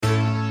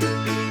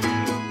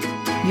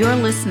You're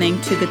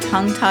listening to the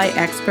Tongue Tie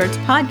Experts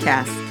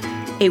podcast,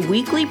 a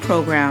weekly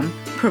program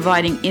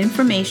providing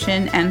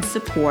information and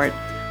support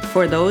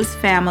for those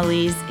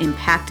families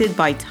impacted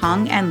by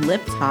tongue and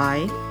lip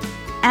tie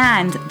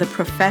and the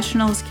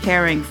professionals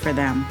caring for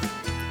them.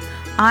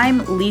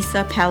 I'm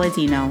Lisa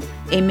Palladino,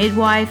 a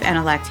midwife and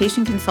a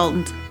lactation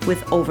consultant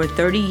with over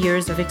 30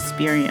 years of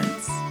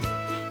experience.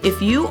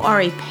 If you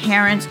are a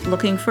parent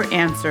looking for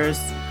answers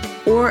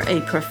or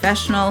a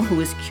professional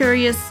who is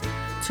curious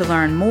to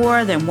learn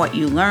more than what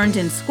you learned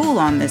in school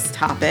on this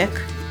topic,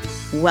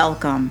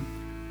 welcome.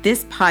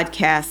 This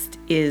podcast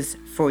is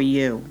for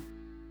you.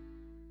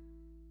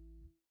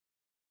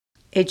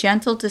 A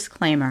gentle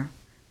disclaimer.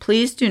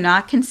 Please do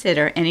not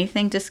consider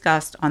anything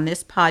discussed on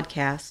this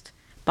podcast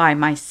by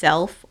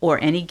myself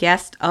or any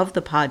guest of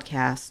the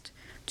podcast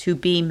to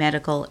be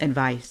medical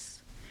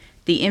advice.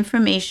 The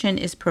information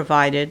is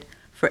provided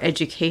for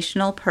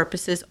educational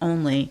purposes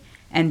only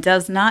and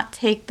does not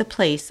take the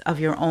place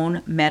of your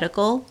own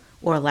medical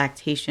or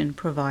lactation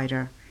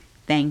provider.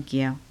 Thank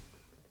you.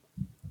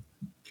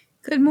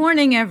 Good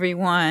morning,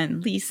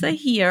 everyone. Lisa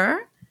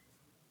here.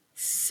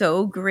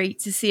 So great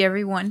to see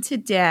everyone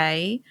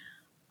today.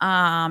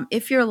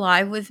 If you're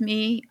live with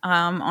me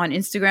on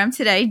Instagram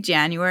today,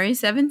 January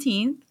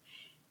 17th,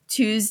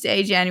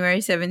 Tuesday, January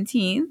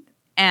 17th,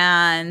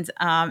 and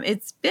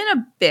it's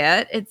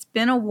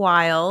been a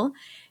while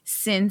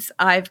since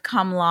I've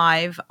come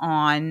live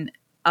on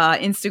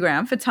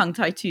Instagram for Tongue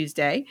Tie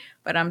Tuesday,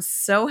 but I'm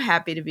so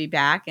happy to be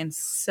back and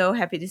so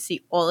happy to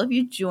see all of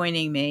you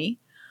joining me.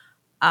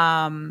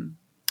 I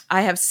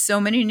have so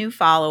many new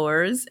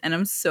followers and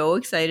I'm so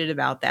excited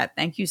about that.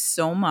 Thank you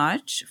so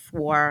much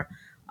for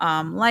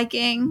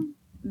liking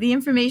the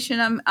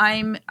information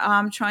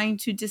I'm trying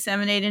to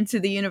disseminate into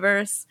the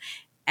universe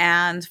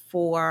and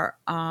for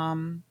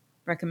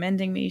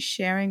recommending me,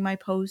 sharing my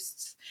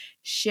posts,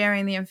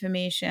 sharing the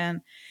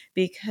information,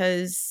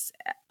 because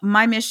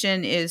my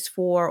mission is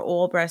for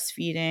all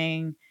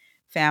breastfeeding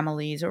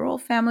families or all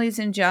families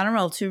in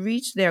general to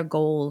reach their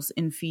goals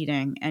in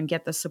feeding and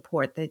get the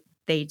support that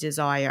they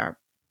desire.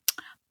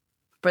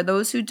 For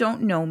those who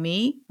don't know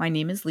me, my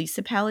name is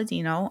Lisa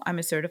Palladino. I'm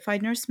a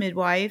certified nurse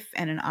midwife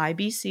and an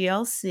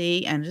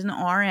IBCLC and an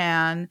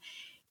RN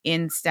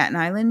in Staten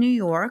Island, New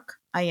York.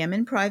 I am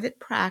in private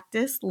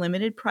practice,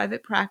 limited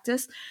private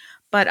practice,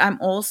 but I'm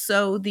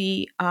also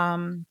the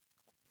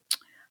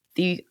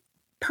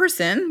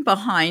person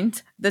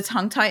behind the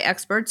Tongue Tie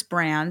Experts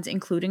brand,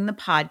 including the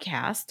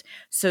podcast.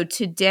 So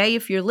today,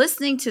 if you're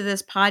listening to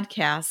this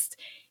podcast,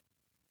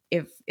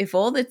 if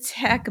all the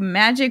tech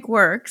magic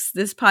works,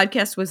 this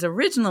podcast was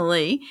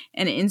originally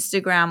an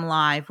Instagram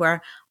Live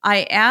where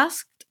I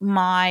asked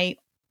my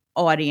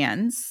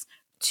audience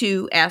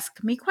to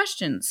ask me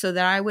questions so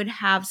that I would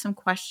have some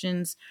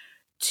questions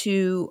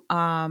to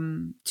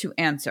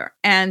answer.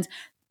 And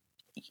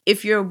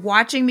if you're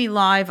watching me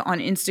live on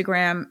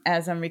Instagram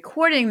as I'm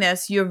recording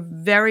this, you're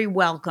very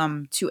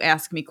welcome to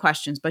ask me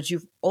questions, but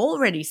you've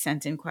already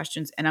sent in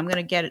questions and I'm going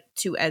to get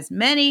to as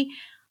many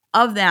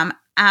of them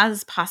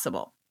as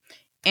possible.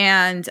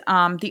 And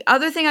the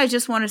other thing I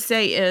just want to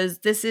say is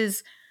this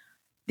is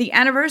the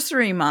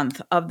anniversary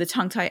month of the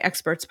Tongue Tie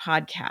Experts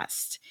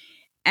podcast.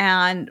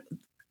 And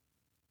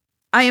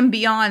I am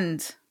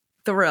beyond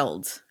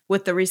thrilled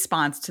with the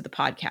response to the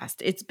podcast.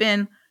 It's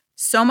been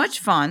so much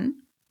fun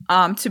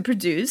to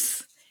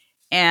produce,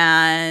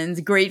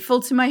 and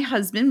grateful to my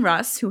husband,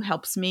 Russ, who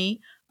helps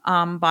me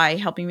by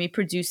helping me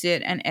produce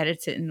it and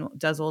edit it and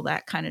does all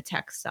that kind of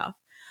tech stuff.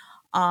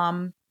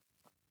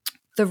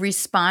 The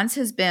response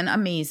has been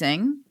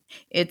amazing.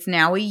 It's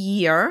now a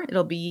year.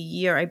 It'll be a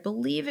year. I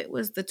believe it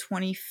was the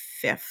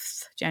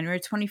 25th, January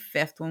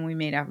 25th, when we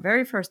made our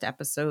very first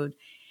episode.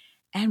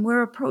 And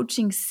we're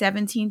approaching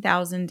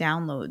 17,000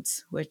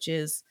 downloads, which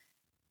is,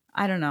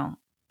 I don't know.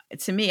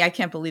 To me, I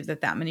can't believe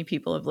that many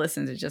people have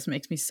listened. It just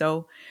makes me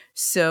so,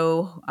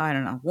 I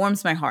don't know,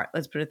 warms my heart.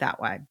 Let's put it that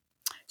way.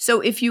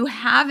 So if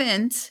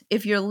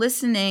you're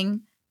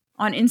listening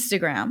on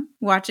Instagram,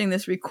 watching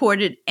this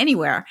recorded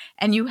anywhere,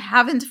 and you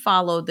haven't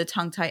followed the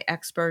Tongue Tie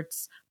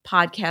Experts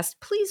podcast,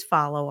 please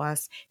follow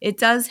us. It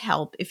does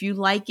help. If you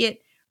like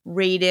it,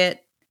 rate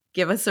it,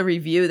 give us a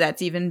review.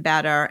 That's even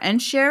better.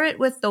 And share it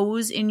with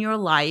those in your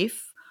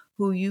life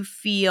who you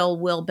feel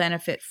will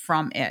benefit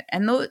from it.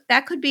 And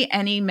that could be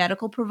any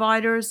medical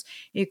providers.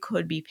 It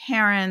could be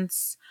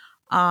parents,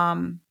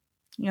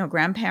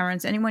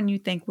 grandparents, anyone you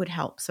think would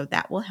help. So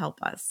that will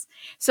help us.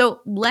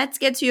 So let's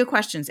get to your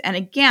questions. And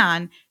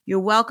again, you're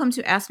welcome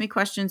to ask me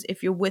questions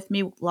if you're with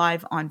me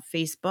live on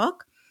Facebook.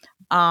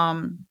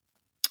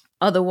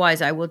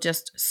 Otherwise, I will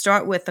just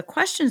start with the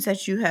questions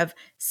that you have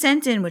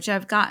sent in, which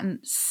I've gotten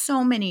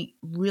so many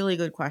really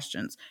good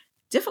questions.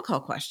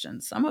 Difficult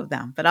questions, some of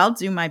them, but I'll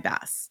do my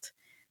best.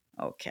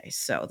 Okay,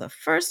 so the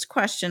first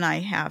question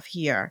I have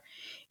here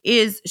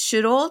is,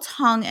 should all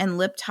tongue and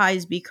lip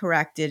ties be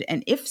corrected?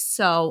 And if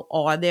so,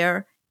 are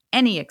there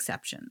any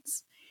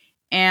exceptions?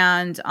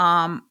 And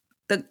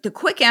the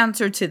quick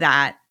answer to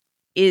that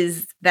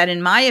is that,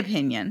 in my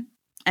opinion,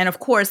 and of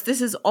course,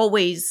 this is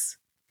always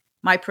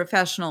my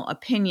professional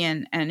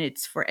opinion, and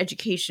it's for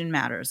education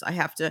matters. I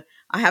have to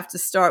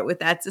start with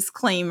that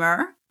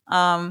disclaimer.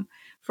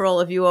 For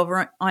all of you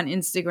over on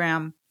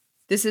Instagram,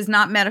 this is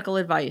not medical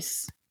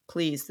advice.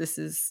 Please, this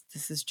is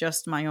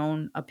just my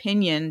own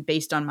opinion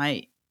based on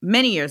my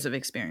many years of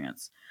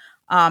experience.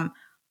 I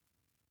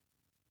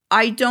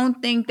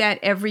don't think that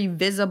every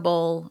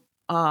visible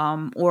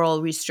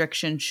oral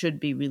restriction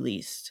should be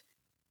released.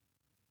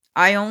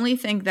 I only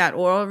think that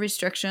oral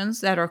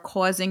restrictions that are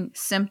causing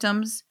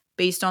symptoms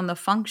based on the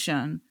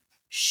function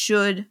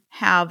should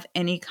have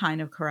any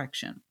kind of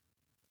correction.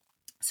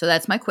 So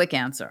that's my quick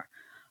answer.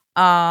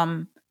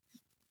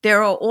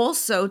 There are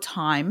also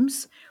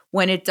times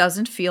when it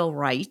doesn't feel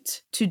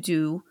right to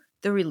do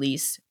the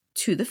release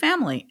to the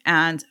family,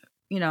 and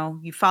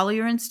you follow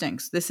your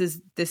instincts. This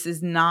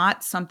is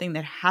not something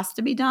that has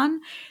to be done.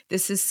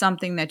 This is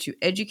something that you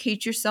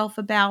educate yourself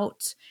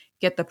about,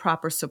 get the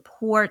proper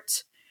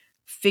support,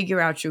 figure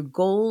out your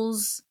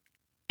goals,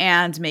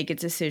 and make a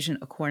decision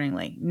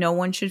accordingly. No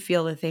one should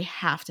feel that they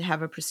have to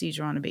have a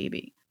procedure on a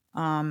baby.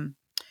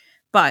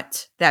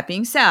 But that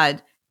being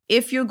said,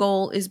 if your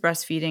goal is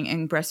breastfeeding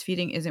and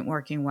breastfeeding isn't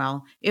working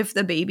well, if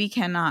the baby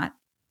cannot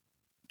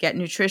get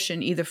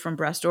nutrition either from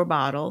breast or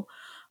bottle,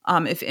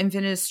 if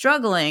infant is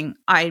struggling,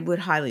 I would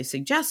highly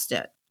suggest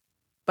it.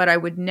 But I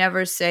would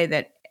never say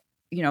that,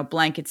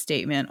 blanket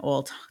statement,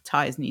 all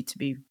ties need to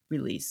be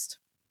released.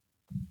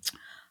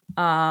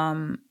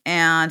 And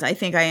I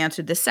think I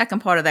answered the second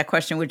part of that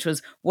question, which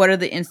was, what are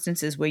the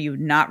instances where you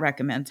would not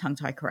recommend tongue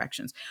tie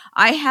corrections?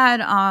 I had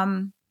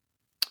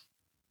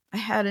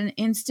an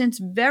instance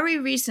very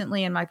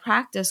recently in my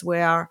practice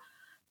where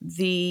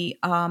the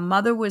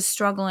mother was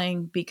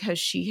struggling because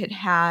she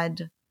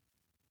had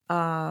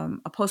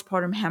a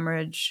postpartum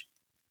hemorrhage.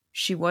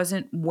 She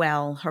wasn't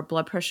well. Her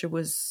blood pressure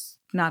was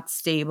not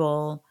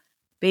stable.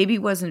 Baby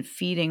wasn't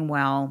feeding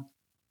well.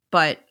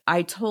 But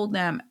I told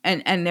them,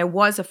 and there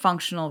was a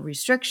functional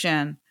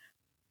restriction,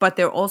 but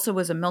there also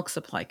was a milk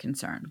supply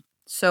concern.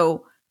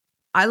 So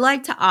I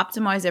like to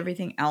optimize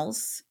everything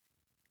else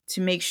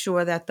to make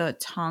sure that the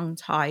tongue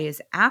tie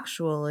is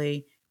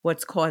actually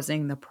what's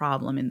causing the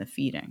problem in the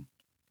feeding.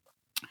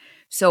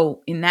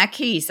 So in that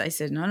case, I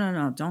said,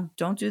 no,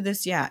 don't do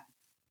this yet.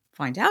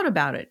 Find out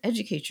about it,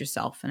 educate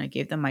yourself. And I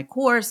gave them my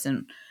course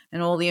and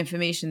all the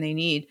information they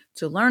need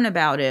to learn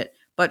about it.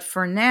 But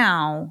for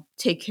now,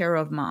 take care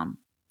of mom,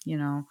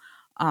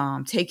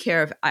 take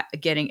care of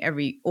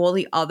getting all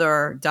the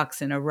other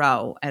ducks in a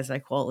row, as I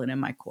call it in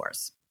my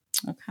course.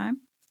 Okay.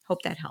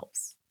 Hope that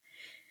helps.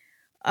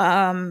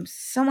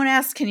 Someone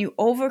asked, can you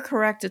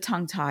overcorrect a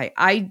tongue tie?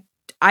 I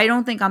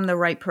don't think I'm the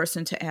right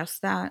person to ask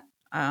that.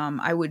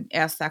 I would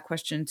ask that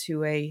question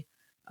to a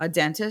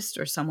dentist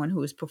or someone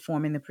who is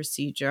performing the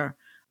procedure.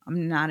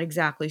 I'm not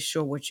exactly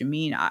sure what you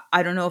mean.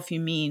 I don't know if you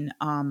mean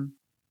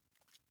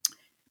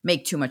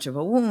make too much of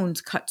a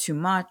wound, cut too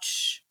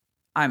much.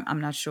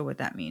 I'm not sure what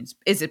that means.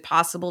 Is it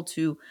possible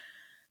to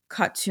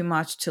cut too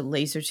much, to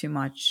laser too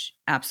much?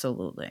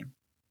 Absolutely.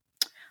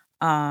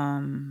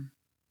 Someone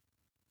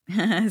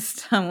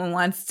wants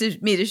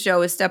me to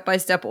show a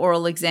step-by-step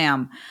oral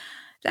exam.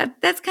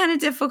 That's kind of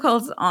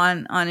difficult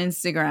on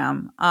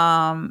Instagram.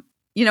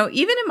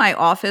 Even in my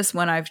office,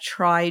 when I've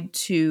tried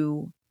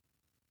to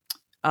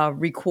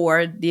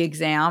record the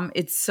exam,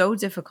 it's so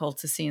difficult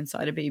to see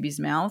inside a baby's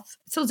mouth.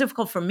 It's so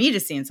difficult for me to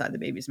see inside the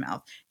baby's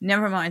mouth.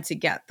 Never mind to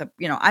get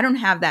I don't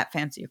have that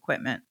fancy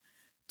equipment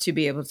to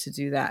be able to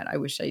do that. I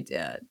wish I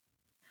did.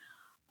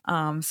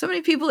 So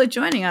many people are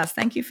joining us.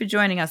 Thank you for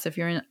joining us if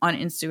you're on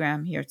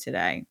Instagram here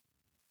today.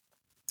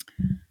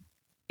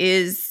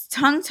 Is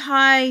tongue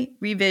tie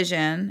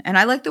revision, and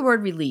I like the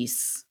word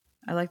release.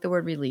 I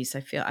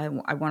feel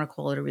I want to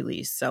call it a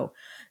release. So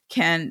is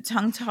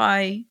tongue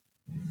tie,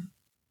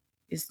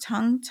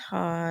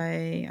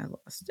 I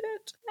lost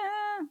it.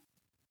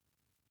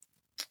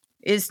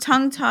 Is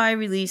tongue tie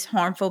release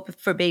harmful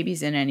for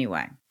babies in any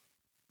way?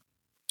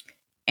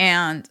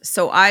 And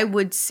so I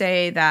would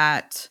say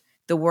that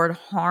the word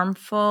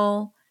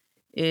harmful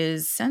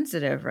is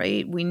sensitive,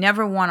 right? We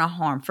never want to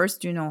harm. First,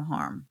 do no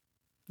harm,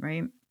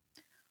 right?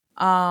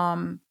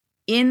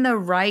 In the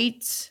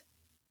right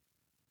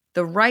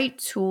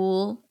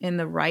tool, in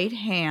the right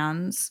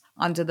hands,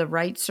 under the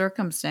right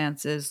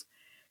circumstances,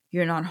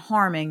 you're not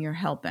harming, you're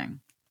helping.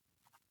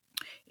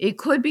 It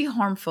could be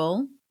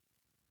harmful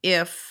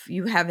if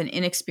you have an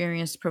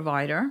inexperienced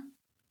provider,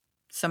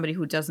 somebody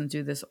who doesn't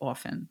do this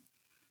often.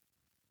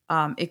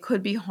 It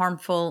could be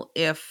harmful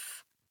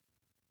if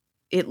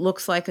it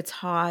looks like a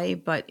tie,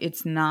 but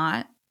it's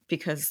not,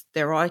 because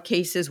there are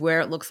cases where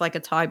it looks like a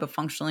tie, but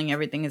functionally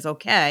everything is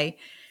okay.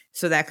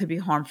 So that could be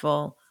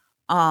harmful.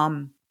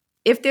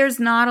 If there's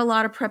not a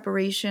lot of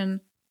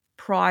preparation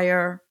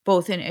prior,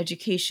 both in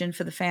education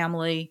for the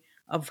family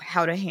of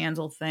how to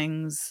handle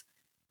things,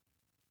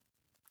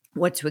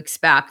 what to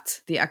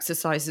expect, the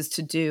exercises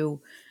to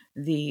do,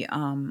 the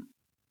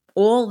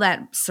all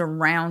that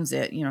surrounds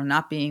it,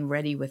 not being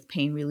ready with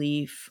pain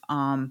relief,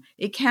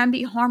 it can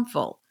be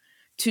harmful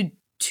to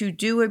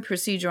do a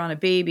procedure on a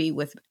baby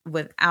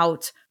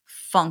without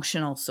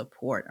functional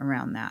support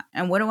around that.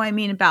 And what do I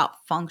mean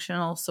about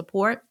functional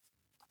support?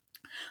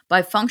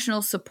 By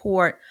functional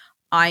support,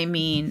 I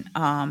mean,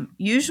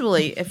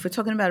 usually if we're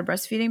talking about a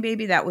breastfeeding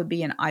baby, that would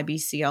be an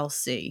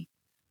IBCLC,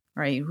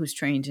 right, who's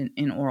trained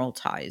in oral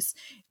ties.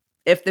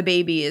 If the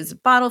baby is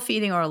bottle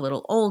feeding or a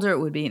little older, it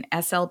would be an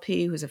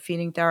SLP, who's a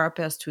feeding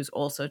therapist who's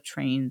also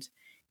trained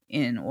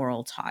in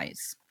oral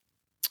ties.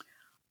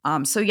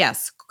 So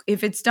yes,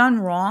 if it's done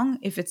wrong,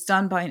 if it's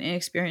done by an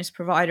inexperienced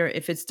provider,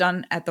 if it's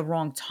done at the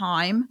wrong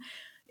time,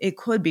 it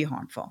could be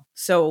harmful.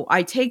 So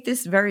I take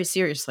this very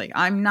seriously.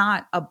 I'm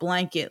not a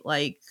blanket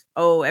like,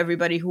 oh,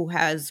 everybody who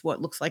has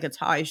what looks like a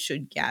tie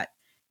should get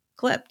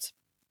clipped.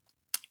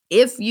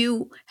 If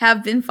you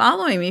have been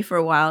following me for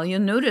a while,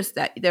 you'll notice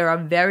that there are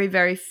very,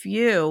 very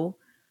few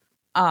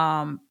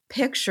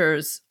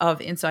pictures of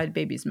inside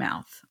baby's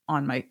mouth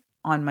on my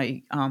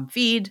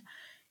feed,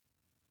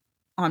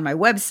 on my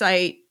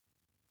website.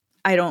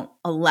 I don't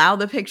allow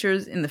the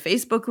pictures in the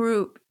Facebook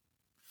group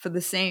for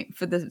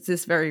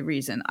this very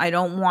reason. I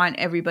don't want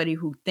everybody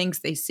who thinks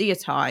they see a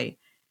tie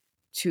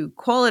to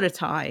call it a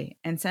tie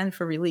and send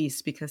for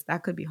release, because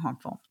that could be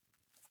harmful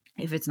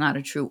if it's not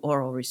a true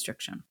oral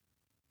restriction.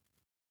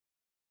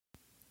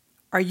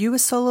 Are you a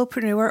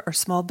solopreneur or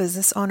small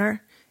business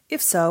owner?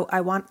 If so,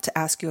 I want to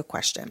ask you a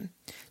question.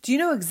 Do you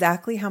know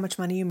exactly how much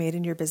money you made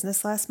in your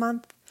business last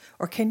month?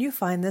 Or can you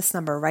find this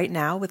number right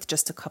now with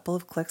just a couple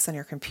of clicks on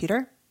your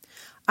computer?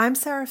 I'm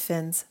Sarah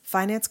Finns,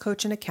 finance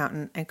coach and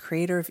accountant and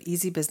creator of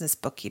Easy Business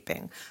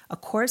Bookkeeping, a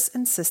course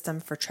and system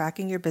for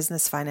tracking your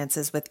business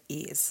finances with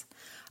ease.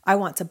 I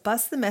want to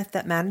bust the myth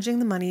that managing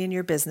the money in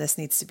your business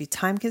needs to be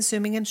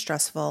time-consuming and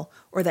stressful,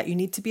 or that you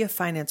need to be a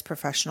finance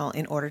professional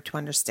in order to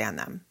understand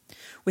them.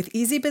 With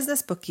Easy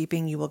Business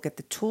Bookkeeping, you will get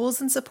the tools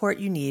and support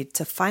you need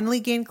to finally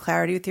gain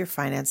clarity with your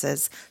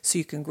finances so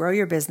you can grow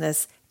your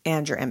business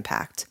and your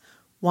impact.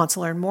 Want to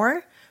learn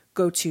more?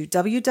 Go to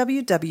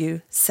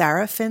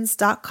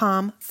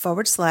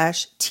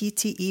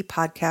www.sarahfinns.com/TTE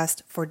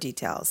podcast for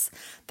details.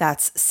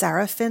 That's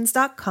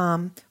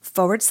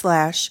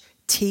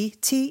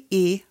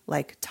sarahfinns.com/TTE,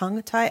 like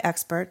tongue tie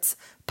experts,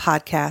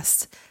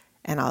 podcast,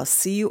 and I'll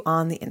see you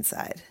on the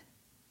inside.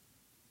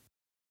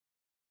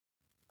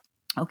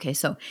 Okay,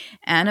 so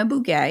Anna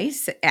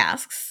Bouguet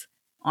asks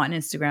on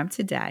Instagram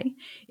today,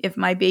 if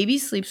my baby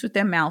sleeps with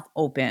their mouth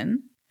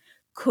open,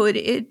 could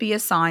it be a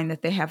sign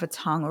that they have a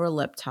tongue or a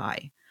lip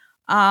tie?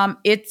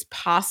 It's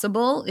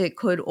possible. It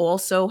could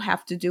also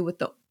have to do with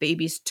the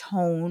baby's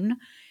tone.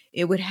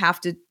 It would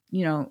have to,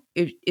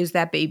 is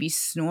that baby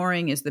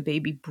snoring? Is the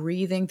baby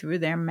breathing through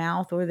their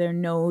mouth or their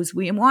nose?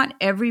 We want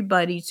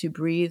everybody to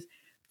breathe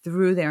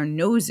through their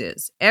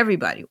noses.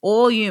 Everybody,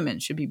 all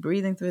humans should be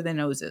breathing through their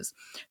noses.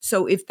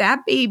 So if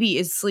that baby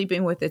is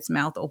sleeping with its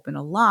mouth open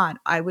a lot,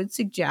 I would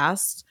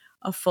suggest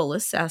a full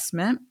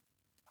assessment,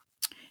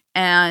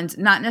 and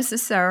not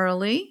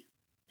necessarily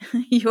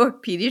your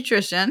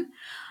pediatrician.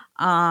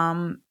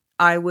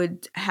 I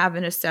would have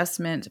an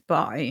assessment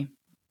by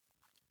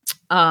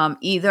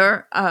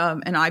either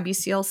an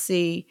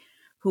IBCLC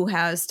who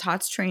has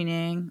TOTS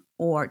training,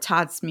 or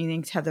TOTS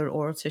meaning tethered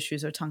oral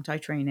tissues or tongue tie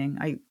training.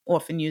 I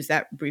often use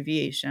that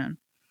abbreviation.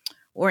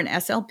 Or an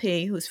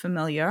SLP who's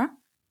familiar,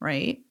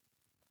 right?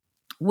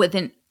 With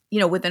an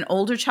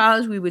older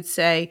child, we would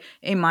say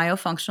a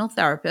myofunctional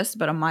therapist,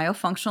 but a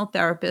myofunctional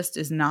therapist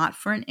is not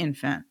for an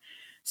infant.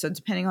 So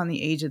depending on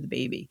the age of the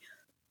baby,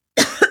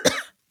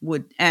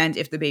 and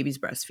if the baby's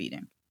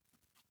breastfeeding.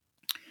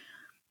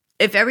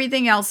 If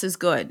everything else is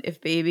good,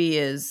 if baby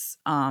is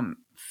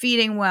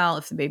feeding well,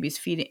 if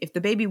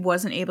the baby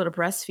wasn't able to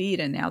breastfeed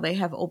and now they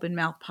have open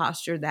mouth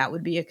posture, that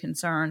would be a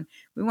concern.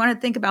 We want to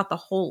think about the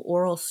whole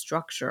oral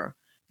structure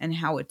and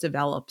how it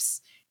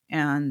develops.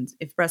 And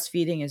if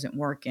breastfeeding isn't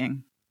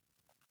working,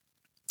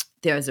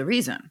 there's a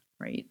reason,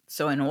 right?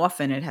 So, and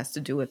often it has to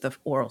do with the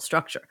oral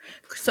structure.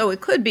 So it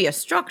could be a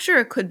structure,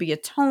 it could be a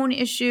tone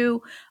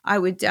issue. I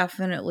would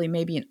definitely,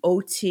 maybe an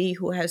OT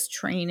who has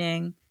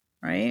training,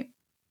 right?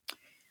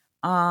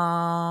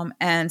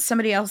 And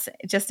somebody else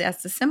just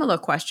asked a similar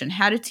question: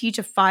 how to teach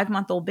a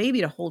 5-month-old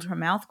baby to hold her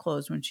mouth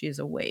closed when she is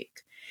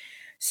awake.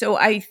 So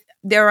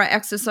there are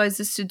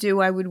exercises to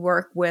do. I would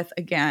work with,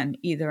 again,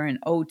 either an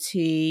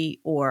OT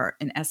or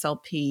an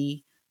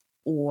SLP,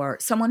 or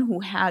someone who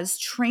has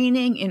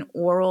training in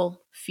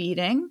oral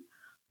feeding,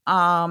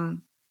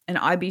 an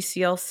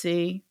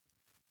IBCLC,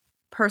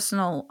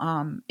 personal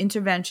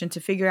intervention to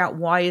figure out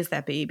why is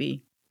that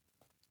baby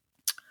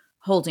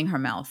holding her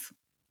mouth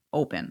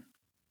open,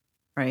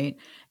 right?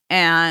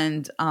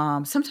 And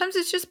sometimes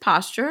it's just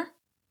posture,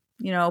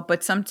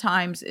 but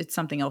sometimes it's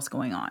something else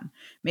going on.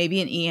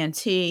 Maybe an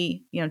ENT,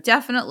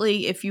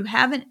 definitely if you're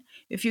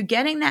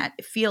getting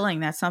that feeling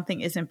that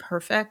something isn't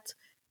perfect,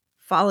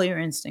 follow your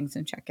instincts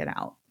and check it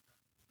out.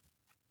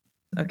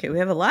 Okay, we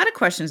have a lot of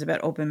questions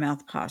about open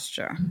mouth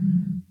posture.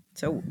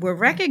 So we're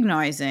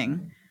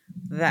recognizing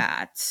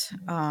that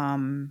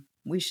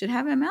we should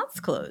have our mouths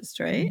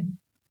closed, right?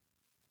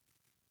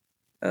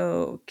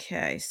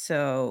 Okay,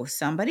 so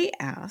somebody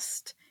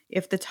asked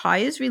If the tie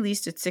is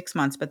released at 6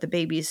 months, but the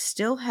baby is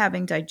still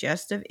having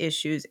digestive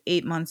issues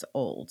 8 months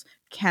old,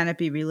 can it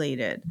be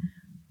related?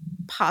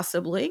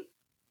 Possibly.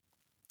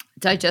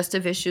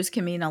 Digestive issues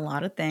can mean a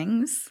lot of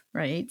things,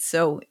 right?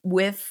 So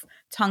with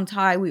tongue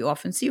tie, we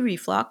often see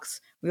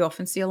reflux. We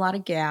often see a lot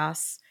of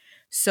gas.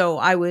 So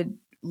I would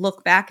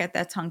look back at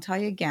that tongue tie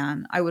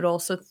again. I would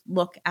also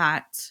look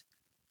at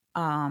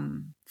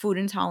food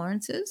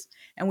intolerances.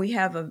 And we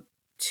have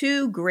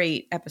 2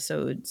 great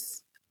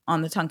episodes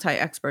on the Tongue Tie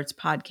Experts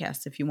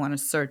podcast if you want to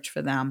search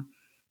for them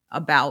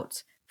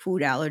about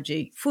food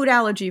allergy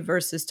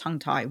versus tongue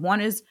tie.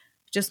 One is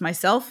just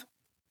myself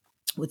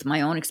with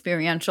my own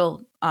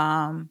experiential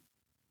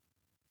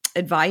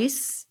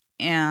advice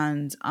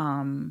and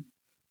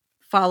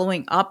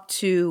following up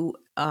to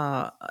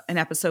an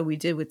episode we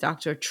did with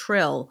Dr.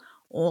 Trill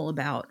all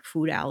about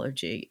food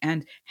allergy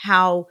and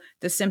how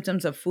the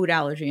symptoms of food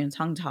allergy and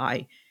tongue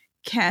tie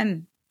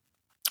can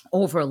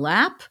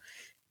overlap,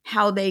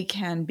 how they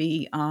can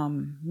be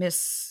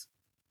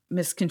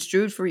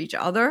misconstrued for each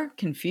other,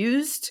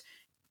 confused,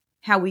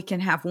 how we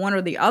can have one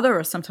or the other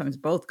or sometimes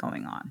both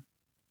going on.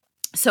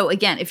 So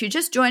again, if you're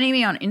just joining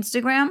me on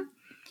Instagram,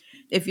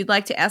 if you'd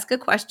like to ask a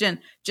question,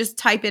 just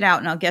type it out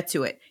and I'll get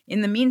to it.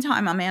 In the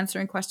meantime, I'm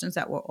answering questions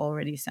that were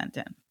already sent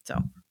in. So,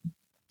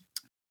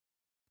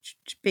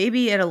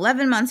 baby at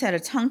 11 months had a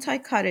tongue tie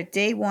cut at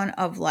day 1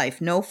 of life.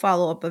 No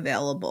follow-up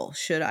available.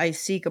 Should I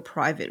seek a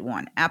private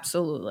one?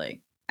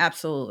 Absolutely.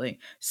 Absolutely.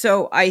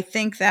 So I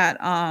think that,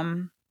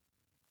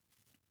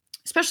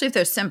 especially if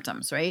there's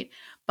symptoms, right?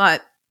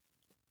 But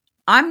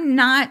I'm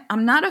not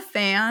a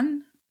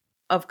fan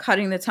of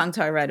cutting the tongue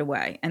tie right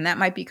away. And that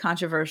might be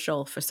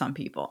controversial for some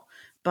people.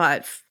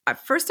 But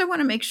first I want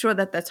to make sure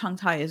that the tongue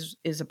tie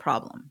is a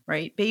problem,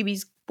 right?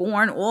 Baby's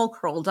born all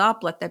curled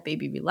up. Let that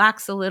baby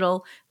relax a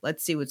little.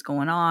 Let's see what's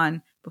going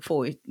on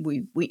before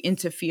we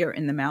interfere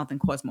in the mouth and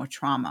cause more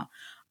trauma.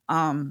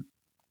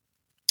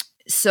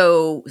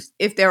 So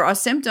if there are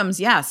symptoms,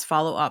 yes,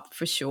 follow up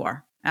for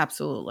sure.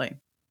 Absolutely.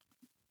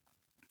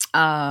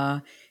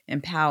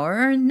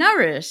 Empower,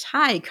 Nourish.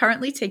 Hi,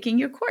 currently taking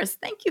your course.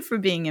 Thank you for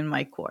being in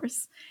my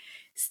course.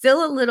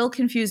 Still a little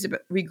confused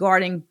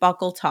regarding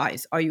buccal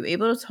ties. Are you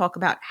able to talk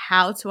about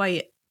how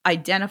to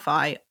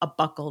identify a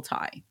buccal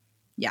tie?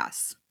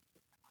 Yes.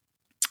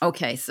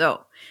 Okay,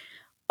 so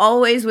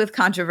always with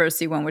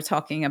controversy when we're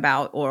talking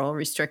about oral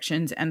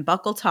restrictions, and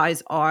buccal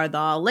ties are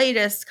the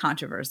latest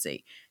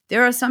controversy.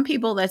 There are some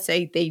people that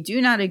say they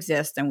do not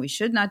exist and we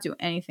should not do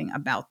anything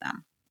about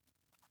them.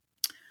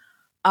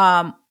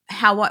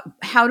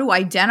 How to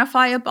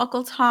identify a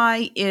buccal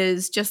tie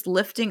is just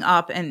lifting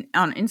up, and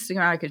on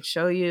Instagram I could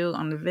show you,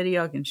 on the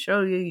video I can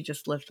show you, you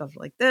just lift up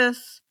like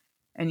this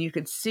and you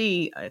could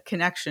see a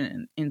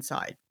connection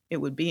inside. It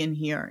would be in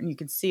here and you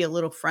could see a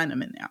little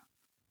frenum in there.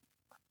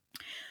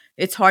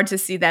 It's hard to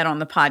see that on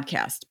the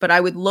podcast, but I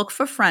would look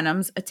for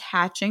frenums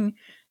attaching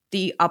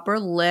the upper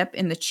lip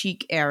in the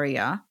cheek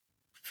area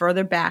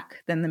further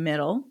back than the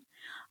middle.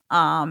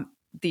 The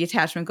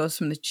attachment goes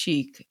from the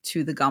cheek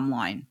to the gum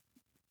line.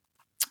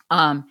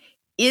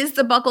 Is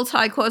the buccal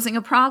tie causing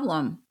a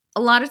problem?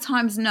 A lot of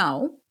times,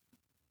 no.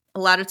 A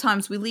lot of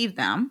times we leave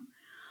them.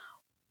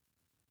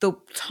 The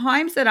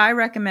times that I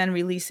recommend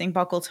releasing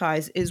buccal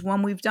ties is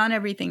when we've done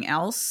everything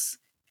else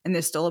and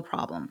there's still a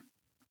problem.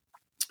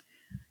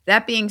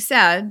 That being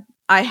said,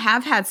 I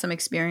have had some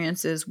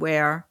experiences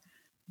where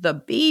the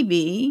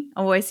baby,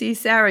 I see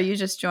Sarah, you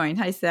just joined.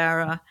 Hi,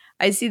 Sarah.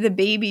 I see the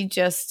baby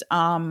just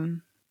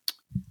can't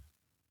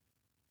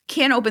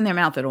open their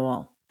mouth at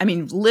all. I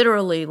mean,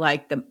 literally,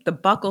 like the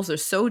buckles are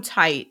so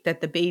tight that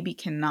the baby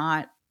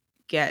cannot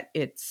get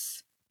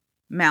its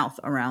mouth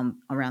around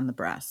the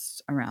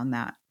breast, around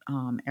that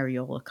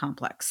areola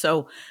complex.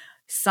 So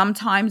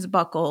sometimes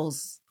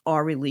buckles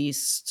are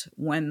released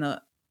when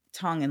the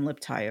tongue and lip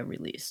tie are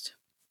released.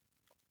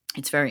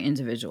 It's very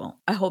individual.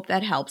 I hope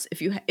that helps.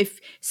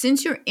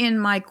 Since you're in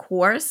my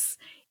course,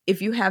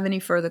 if you have any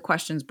further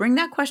questions, bring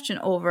that question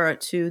over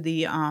to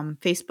the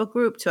Facebook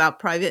group, to our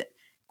private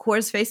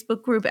course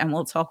Facebook group, and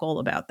we'll talk all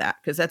about that,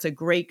 because that's a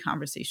great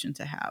conversation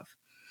to have.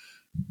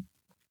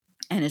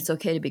 And it's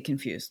okay to be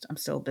confused. I'm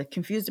still a bit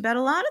confused about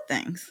a lot of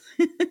things.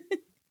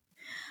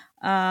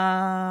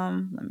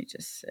 Let me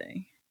just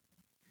see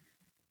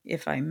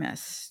if I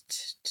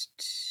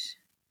missed.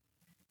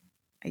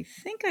 I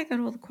think I got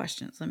all the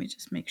questions. Let me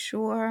just make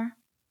sure.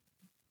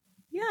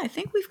 Yeah, I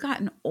think we've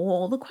gotten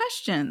all the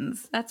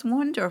questions. That's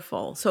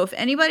wonderful. So if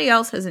anybody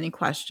else has any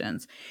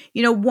questions,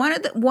 one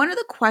of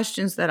the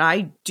questions that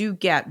I do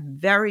get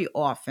very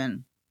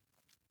often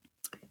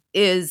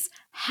is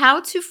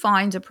how to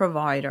find a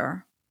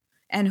provider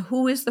and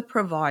who is the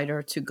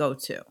provider to go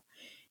to.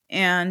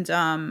 And,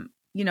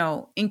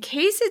 in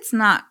case it's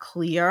not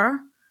clear,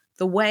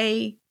 the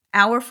way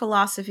our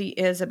philosophy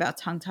is about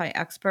tongue tie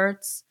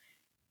experts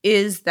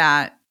is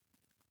that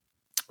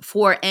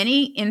for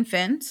any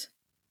infant,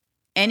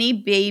 any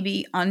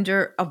baby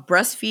under a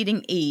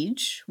breastfeeding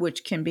age,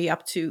 which can be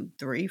up to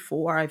 3,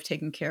 4, I've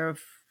taken care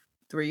of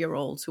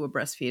 3-year-olds who are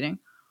breastfeeding,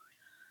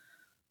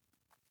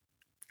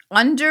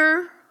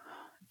 under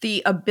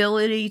the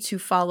ability to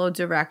follow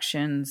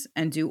directions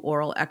and do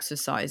oral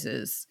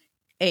exercises.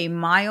 A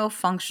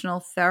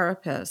myofunctional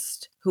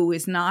therapist who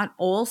is not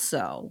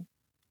also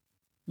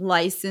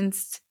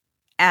licensed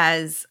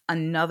as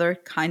another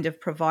kind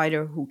of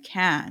provider who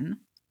can,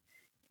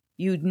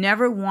 you'd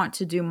never want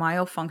to do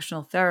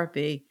myofunctional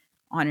therapy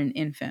on an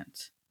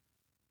infant.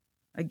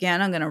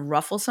 Again, I'm going to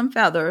ruffle some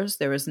feathers.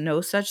 There is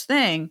no such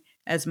thing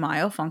as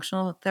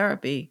myofunctional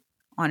therapy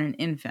on an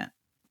infant.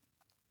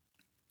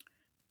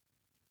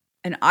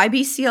 An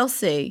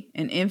IBCLC,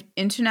 an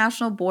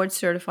International Board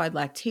Certified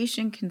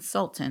Lactation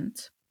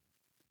Consultant,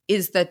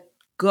 is the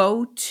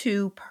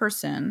go-to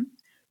person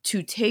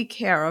to take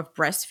care of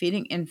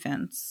breastfeeding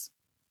infants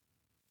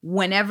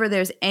whenever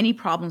there's any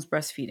problems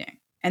breastfeeding.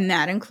 And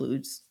that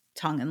includes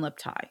tongue and lip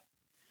tie.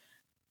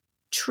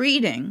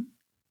 Treating,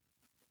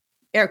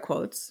 air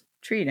quotes,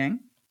 treating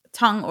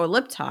tongue or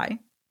lip tie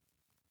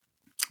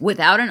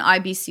without an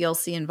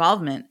IBCLC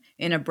involvement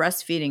in a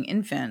breastfeeding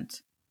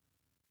infant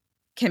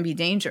can be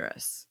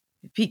dangerous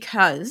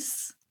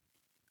because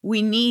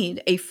we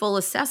need a full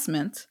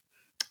assessment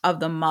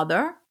of the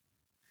mother,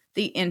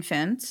 the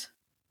infant,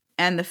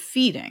 and the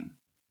feeding.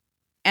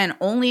 And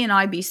only an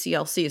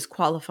IBCLC is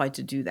qualified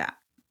to do that,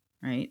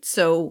 right?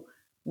 So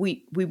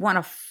we want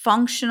a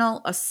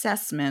functional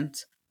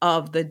assessment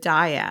of the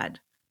dyad,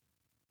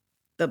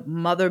 the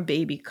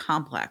mother-baby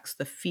complex,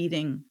 the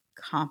feeding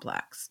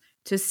complex,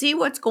 to see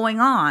what's going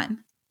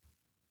on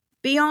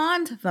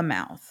beyond the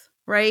mouth,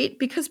 right?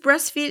 Because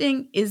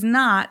breastfeeding is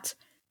not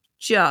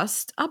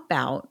just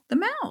about the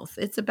mouth.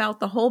 It's about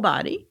the whole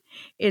body.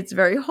 It's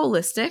very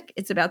holistic.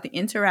 It's about the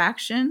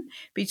interaction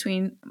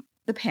between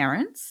the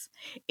parents.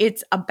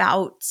 It's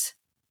about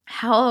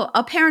how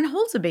a parent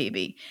holds a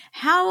baby,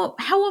 how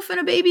often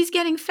a baby's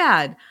getting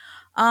fed,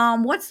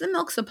 what's the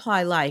milk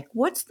supply like,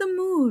 what's the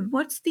mood,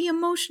 what's the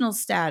emotional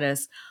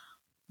status,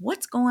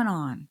 what's going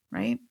on,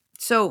 right?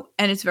 So,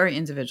 and it's very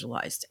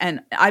individualized,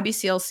 and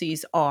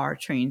IBCLCs are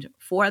trained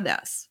for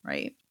this,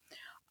 right?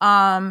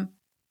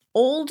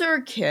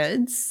 Older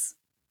kids,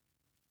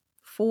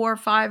 4 or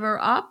 5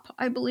 or up,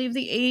 I believe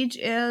the age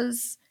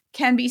is,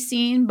 can be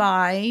seen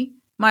by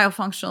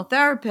myofunctional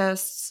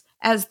therapists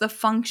as the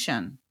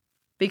function.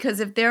 Because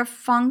if their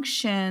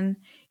function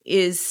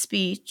is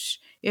speech,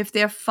 if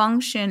their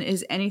function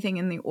is anything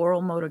in the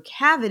oral motor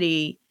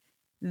cavity,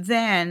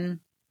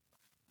 then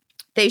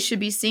they should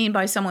be seen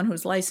by someone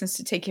who's licensed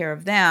to take care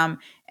of them.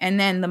 And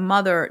then the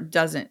mother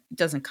doesn't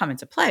come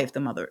into play. If the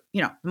mother,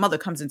 the mother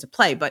comes into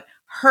play, but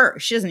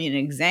she doesn't need an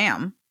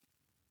exam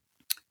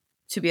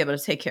to be able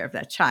to take care of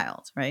that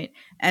child, right?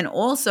 And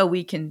also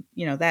we can,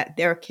 that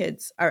their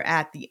kids are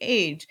at the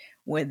age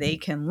where they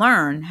can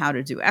learn how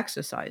to do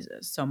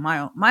exercises. So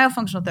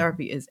myofunctional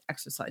therapy is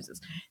exercises.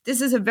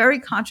 This is a very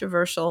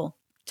controversial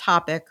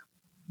topic.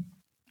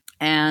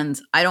 And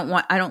I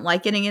don't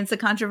like getting into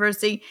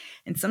controversy.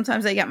 And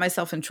sometimes I get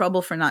myself in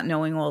trouble for not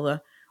knowing all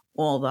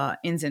the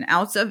ins and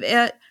outs of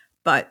it.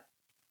 But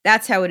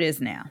that's how it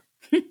is now.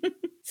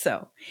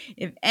 So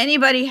if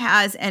anybody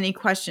has any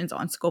questions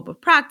on scope of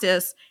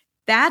practice,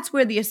 that's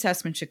where the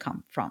assessment should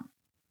come from.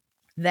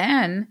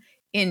 Then,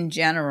 in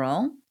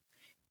general,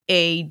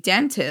 a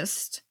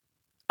dentist,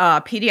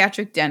 a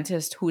pediatric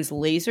dentist who is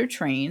laser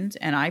trained,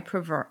 and I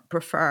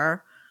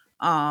prefer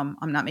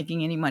I'm not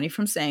making any money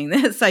from saying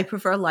this. I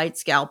prefer light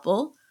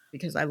scalpel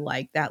because I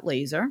like that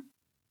laser.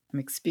 I'm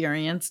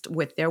experienced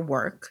with their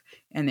work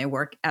and their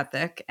work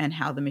ethic and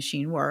how the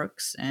machine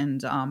works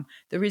and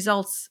the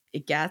results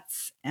it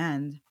gets,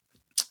 and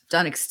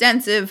done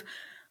extensive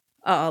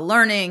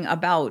learning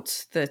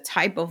about the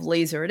type of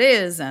laser it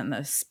is and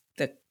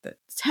the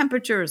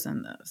temperatures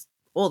and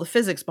all the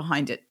physics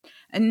behind it,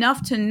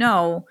 enough to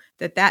know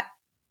that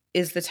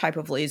is the type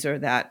of laser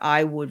that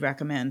I would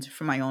recommend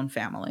for my own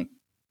family.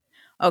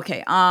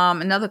 Okay,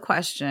 another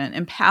question.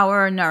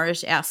 Empower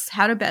Nourish asks,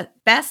 how to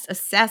best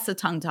assess a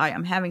tongue tie?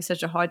 I'm having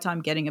such a hard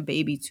time getting a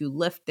baby to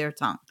lift their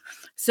tongue.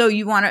 So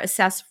you want to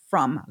assess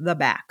from the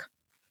back.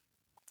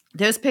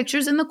 There's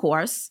pictures in the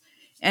course,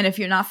 and if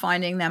you're not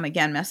finding them,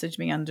 again, message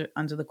me under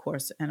the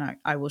course, and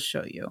I will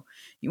show you.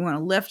 You want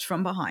to lift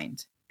from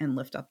behind and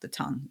lift up the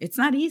tongue. It's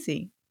not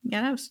easy.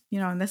 And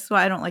this is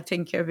why I don't like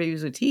taking care of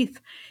babies with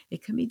teeth.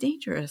 It can be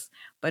dangerous,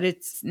 but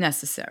it's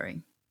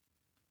necessary.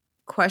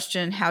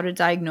 Question, how to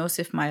diagnose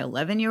if my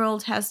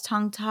 11-year-old has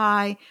tongue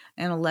tie.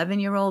 An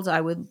 11-year-old, I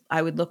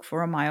would look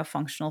for a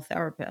myofunctional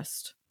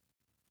therapist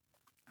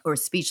or a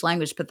speech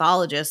language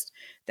pathologist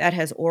that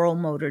has oral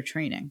motor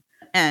training,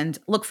 and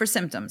look for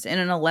symptoms. In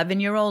an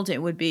 11-year-old,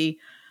 it would be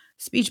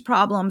speech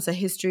problems, a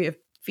history of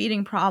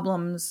feeding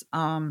problems,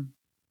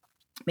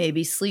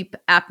 maybe sleep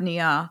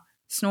apnea,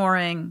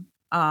 snoring,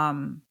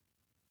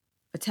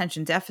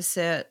 attention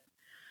deficit,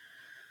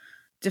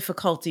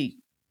 difficulty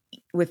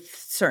with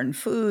certain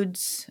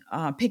foods,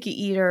 picky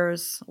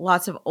eaters,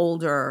 lots of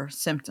older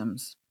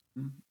symptoms.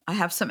 I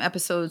have some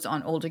episodes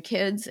on older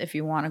kids. If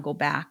you want to go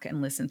back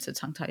and listen to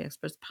Tongue Tie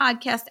Experts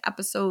podcast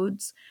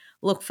episodes,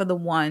 look for the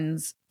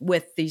ones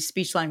with the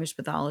speech language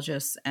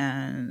pathologists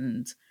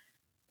and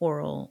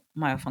oral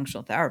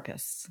myofunctional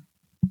therapists.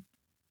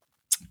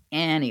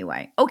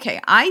 Anyway,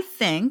 okay, I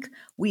think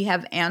we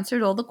have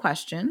answered all the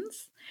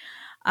questions.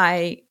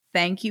 I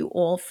thank you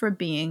all for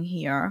being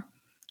here.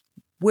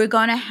 We're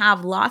going to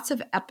have lots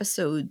of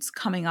episodes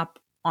coming up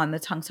on the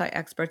Tongue Tie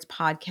Experts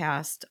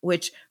podcast,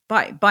 which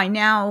by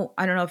now,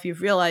 I don't know if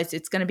you've realized,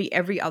 it's going to be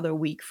every other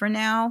week for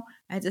now.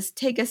 I just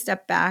take a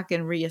step back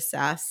and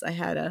reassess. I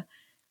had a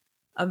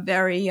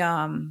very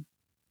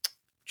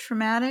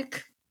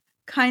traumatic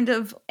kind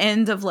of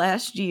end of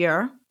last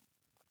year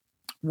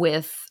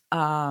with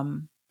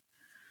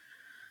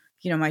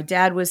my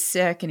dad was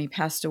sick and he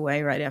passed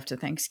away right after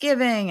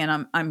Thanksgiving,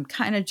 and I'm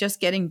kind of just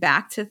getting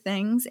back to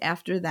things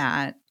after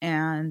that.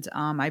 And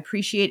I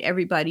appreciate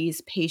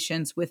everybody's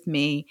patience with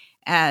me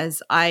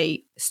as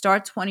I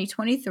start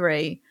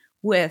 2023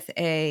 with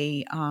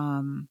a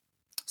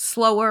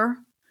slower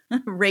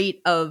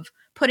rate of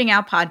putting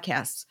out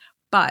podcasts,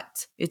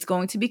 but it's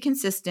going to be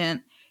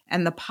consistent.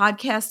 And the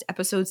podcast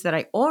episodes that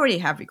I already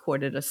have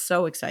recorded are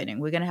so exciting.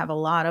 We're going to have a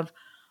lot of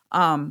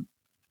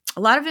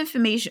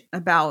information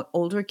about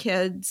older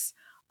kids,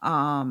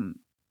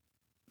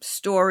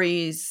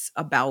 stories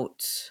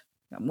about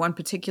one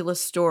particular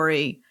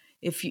story.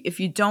 If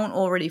you don't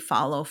already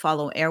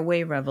follow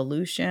Airway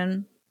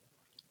Revolution.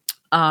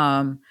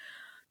 The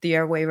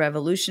Airway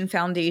Revolution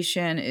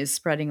Foundation is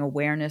spreading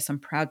awareness. I'm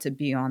proud to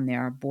be on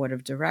their board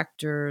of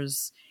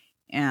directors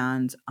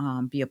and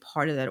be a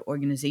part of that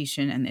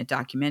organization and their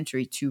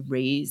documentary to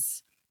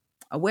raise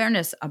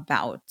awareness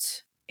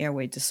about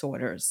airway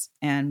disorders.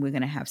 And we're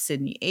going to have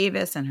Sydney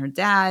Avis and her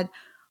dad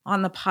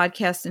on the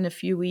podcast in a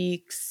few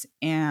weeks.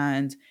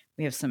 And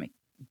we have some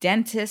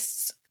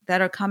dentists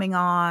that are coming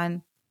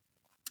on.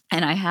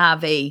 And I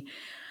have a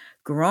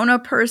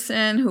grown-up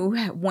person who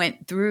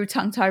went through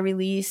tongue tie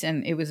release,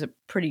 and it was a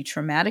pretty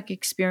traumatic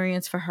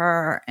experience for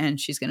her. And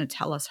she's going to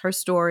tell us her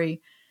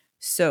story.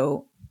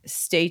 So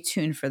stay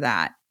tuned for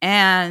that.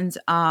 And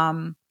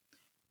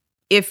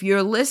if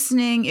you're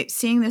listening,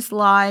 seeing this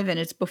live and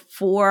it's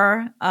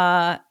before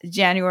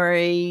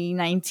January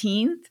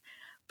 19th,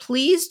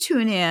 please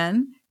tune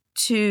in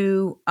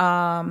to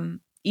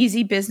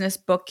Easy Business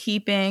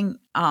Bookkeeping.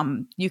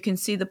 You can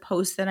see the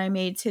post that I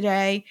made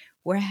today.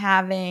 We're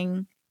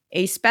having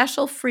a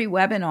special free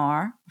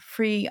webinar,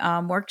 free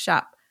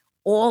workshop,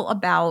 all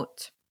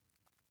about,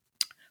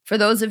 for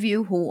those of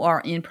you who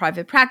are in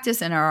private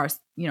practice and are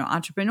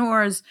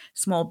entrepreneurs,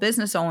 small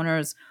business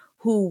owners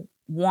who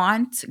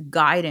want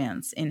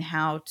guidance in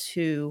how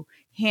to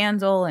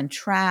handle and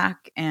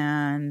track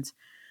and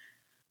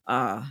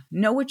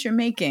know what you're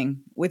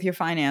making with your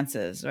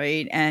finances,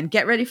 right? And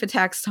get ready for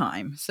tax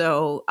time.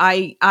 So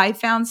I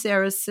found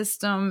Sarah's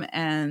system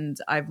and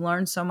I've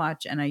learned so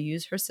much, and I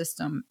use her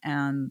system,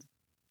 and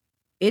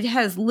it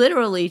has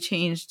literally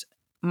changed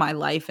my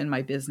life and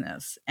my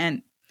business.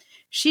 And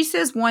she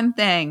says one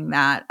thing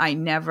that I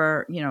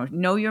never,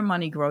 know your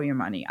money, grow your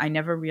money. I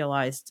never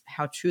realized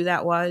how true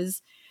that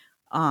was.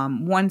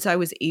 Once I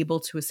was able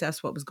to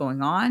assess what was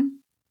going on,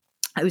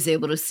 I was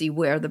able to see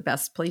where the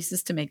best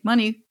places to make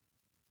money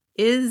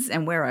is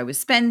and where I was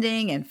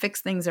spending, and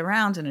fix things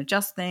around and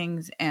adjust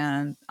things,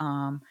 and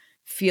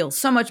feel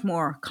so much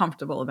more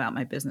comfortable about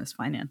my business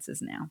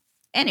finances now.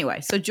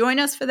 Anyway, so join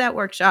us for that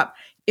workshop.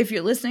 If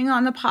you're listening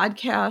on the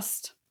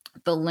podcast,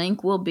 the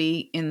link will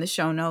be in the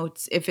show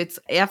notes. If it's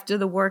after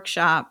the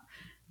workshop,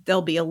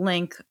 there'll be a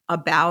link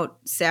about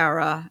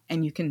Sarah,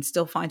 and you can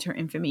still find her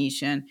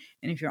information.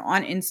 And if you're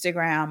on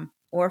Instagram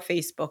or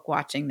Facebook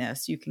watching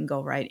this, you can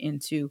go right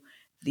into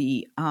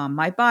the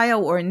my bio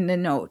or in the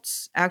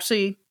notes.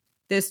 Actually,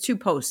 there's 2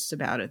 posts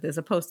about it. There's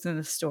a post in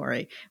the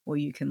story where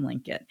you can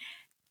link it.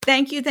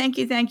 Thank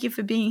you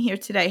for being here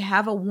today.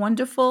 Have a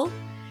wonderful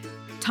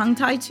Tongue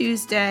Tie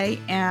Tuesday,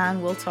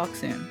 and we'll talk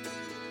soon.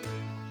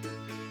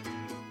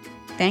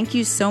 Thank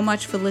you so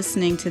much for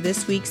listening to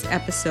this week's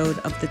episode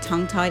of the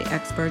Tongue Tie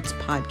Experts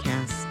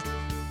podcast.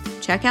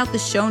 Check out the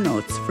show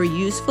notes for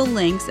useful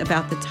links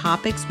about the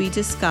topics we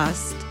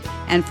discussed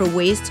and for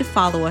ways to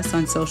follow us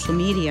on social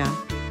media.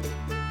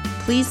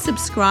 Please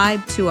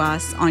subscribe to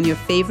us on your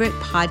favorite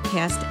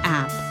podcast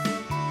app.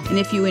 And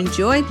if you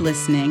enjoyed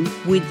listening,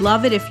 we'd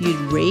love it if you'd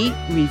rate,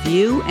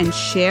 review, and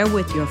share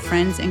with your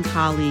friends and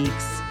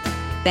colleagues.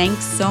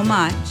 Thanks so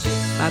much.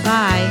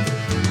 Bye-bye.